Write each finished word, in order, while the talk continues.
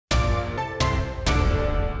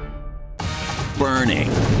burning,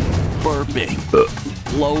 burping,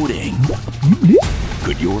 bloating.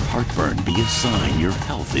 Could your heartburn be a sign your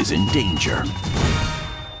health is in danger?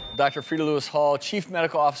 Dr. Freda Lewis-Hall, Chief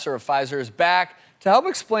Medical Officer of Pfizer, is back to help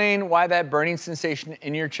explain why that burning sensation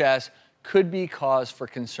in your chest could be cause for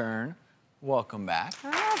concern. Welcome back.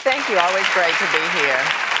 Oh, thank you. Always great to be here.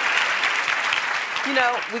 You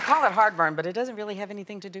know, we call it heartburn, but it doesn't really have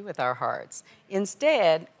anything to do with our hearts.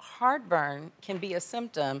 Instead, heartburn can be a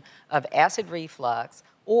symptom of acid reflux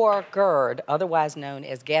or GERD, otherwise known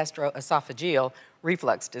as gastroesophageal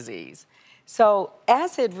reflux disease. So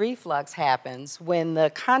acid reflux happens when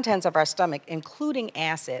the contents of our stomach, including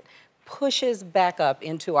acid, pushes back up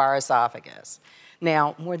into our esophagus.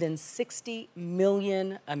 Now, more than 60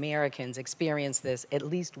 million Americans experience this at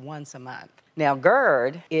least once a month. Now,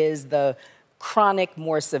 GERD is the chronic,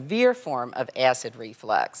 more severe form of acid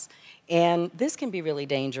reflux. And this can be really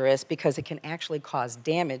dangerous because it can actually cause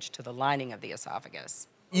damage to the lining of the esophagus.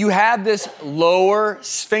 You have this lower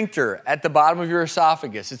sphincter at the bottom of your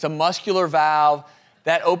esophagus. It's a muscular valve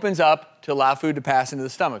that opens up to allow food to pass into the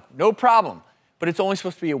stomach. No problem, but it's only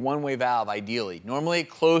supposed to be a one-way valve, ideally. Normally, it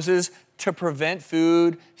closes to prevent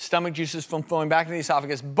food, stomach juices from flowing back into the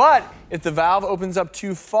esophagus. But if the valve opens up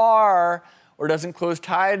too far or doesn't close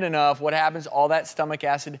tight enough, what happens? All that stomach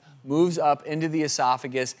acid moves up into the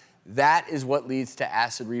esophagus. That is what leads to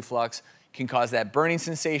acid reflux, can cause that burning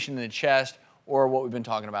sensation in the chest, or what we've been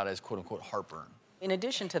talking about as quote-unquote heartburn. In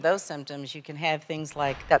addition to those symptoms, you can have things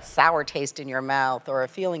like that sour taste in your mouth or a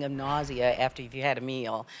feeling of nausea after you've had a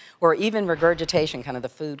meal, or even regurgitation, kind of the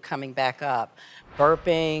food coming back up,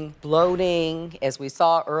 burping, bloating, as we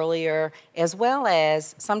saw earlier, as well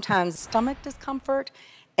as sometimes stomach discomfort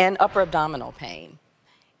and upper abdominal pain.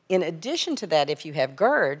 In addition to that, if you have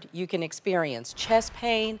GERD, you can experience chest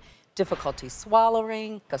pain, difficulty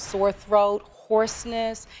swallowing, a sore throat,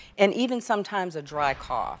 hoarseness, and even sometimes a dry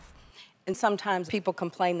cough. And sometimes people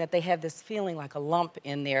complain that they have this feeling like a lump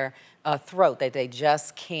in their throat that they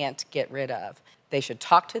just can't get rid of. They should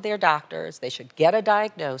talk to their doctors, they should get a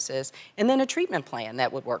diagnosis, and then a treatment plan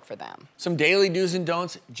that would work for them. Some daily do's and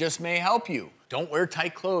don'ts just may help you. Don't wear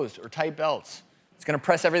tight clothes or tight belts. It's gonna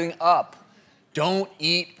press everything up. Don't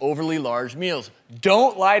eat overly large meals.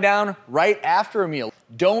 Don't lie down right after a meal.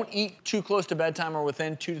 Don't eat too close to bedtime or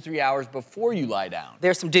within 2 to 3 hours before you lie down.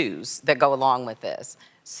 There's some do's that go along with this.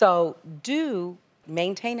 So do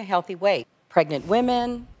maintain a healthy weight. Pregnant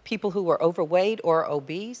women, people who are overweight or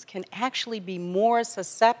obese can actually be more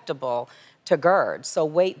susceptible to GERD, so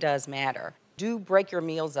weight does matter. Do break your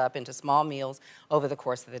meals up into small meals over the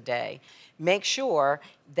course of the day. Make sure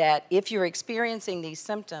that if you're experiencing these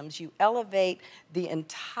symptoms, you elevate the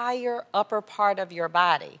entire upper part of your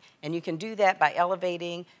body. And you can do that by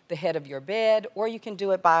elevating the head of your bed, or you can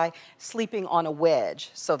do it by sleeping on a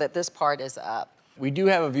wedge so that this part is up. We do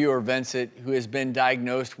have a viewer, Vincent, who has been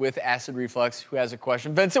diagnosed with acid reflux, who has a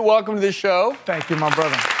question. Vincent, welcome to the show. Thank you, my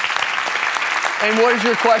brother. And what is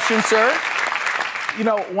your question, sir? You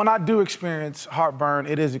know, when I do experience heartburn,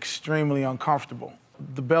 it is extremely uncomfortable.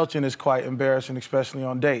 The belching is quite embarrassing, especially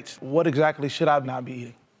on dates. What exactly should I not be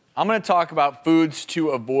eating? I'm gonna talk about foods to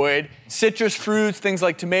avoid. Citrus fruits, things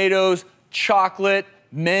like tomatoes, chocolate,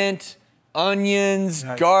 mint, onions,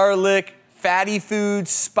 garlic, fatty foods,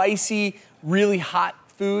 spicy, really hot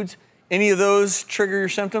foods. Any of those trigger your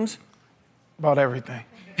symptoms? About everything.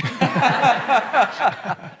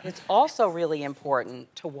 It's also really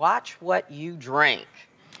important to watch what you drink.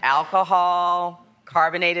 Alcohol,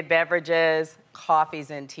 carbonated beverages, coffees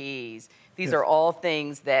and teas. These are all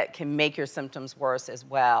things that can make your symptoms worse as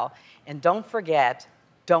well. And don't forget,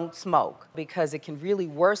 don't smoke, because it can really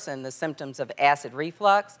worsen the symptoms of acid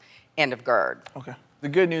reflux and of GERD. Okay. The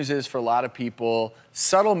good news is, for a lot of people,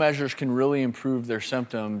 subtle measures can really improve their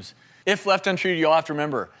symptoms. If left untreated, you'll have to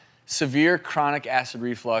remember, severe chronic acid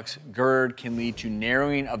reflux, GERD, can lead to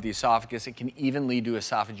narrowing of the esophagus. It can even lead to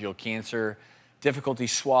esophageal cancer. Difficulty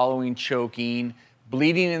swallowing, choking,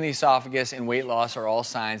 bleeding in the esophagus, and weight loss are all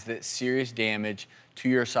signs that serious damage to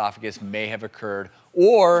your esophagus may have occurred,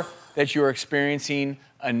 or that you're experiencing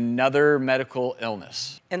another medical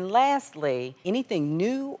illness. And lastly, anything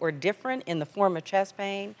new or different in the form of chest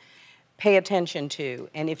pain, pay attention to.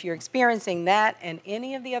 And if you're experiencing that and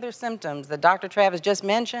any of the other symptoms that Dr. Travis just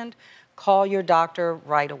mentioned, call your doctor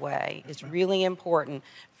right away. It's really important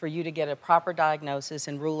for you to get a proper diagnosis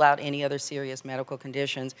and rule out any other serious medical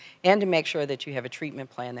conditions, and to make sure that you have a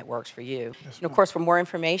treatment plan that works for you. And of course, for more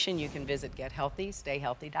information, you can visit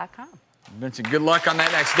gethealthystayhealthy.com. Vincent, good luck on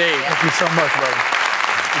that next date. Thank you so much, brother.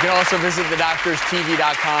 You can also visit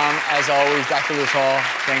thedoctorstv.com. As always, Dr. Lewis-Hall,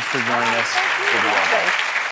 thanks for joining us. Thank you.